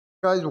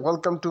Guys,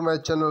 welcome to my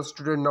channel.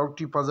 Student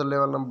Naughty puzzle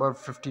level number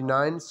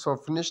 59. So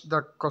finish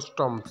the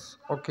customs,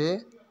 okay,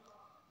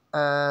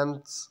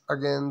 and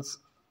against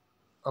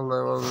a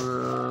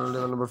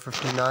level number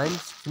 59,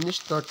 finish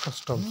the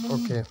customs,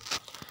 okay.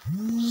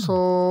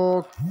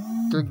 So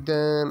click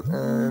them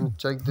and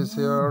check this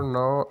here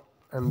now,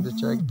 and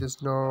check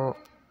this now,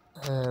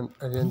 and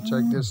again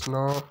check this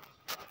now,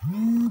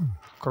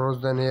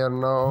 cross then here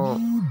now.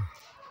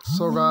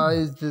 So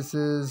guys, this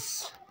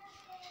is,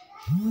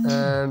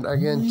 and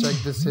again check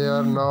this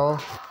here now,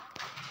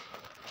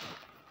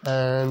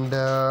 and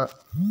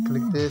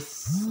click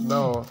this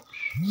now.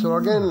 So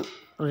again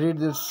read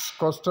this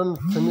custom,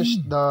 finish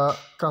the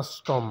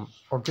custom,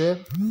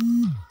 okay.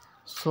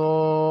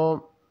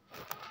 So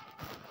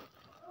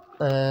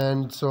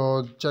and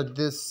so check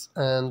this,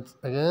 and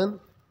again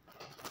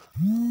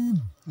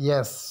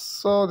yes,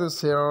 so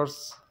this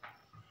here's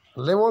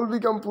level will be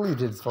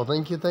completed. So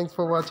thanks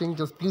for watching.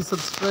 Just please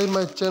subscribe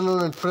my channel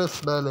and press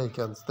bell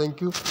icons.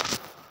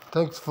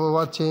 Thanks for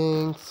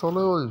watching. So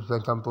level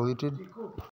is completed.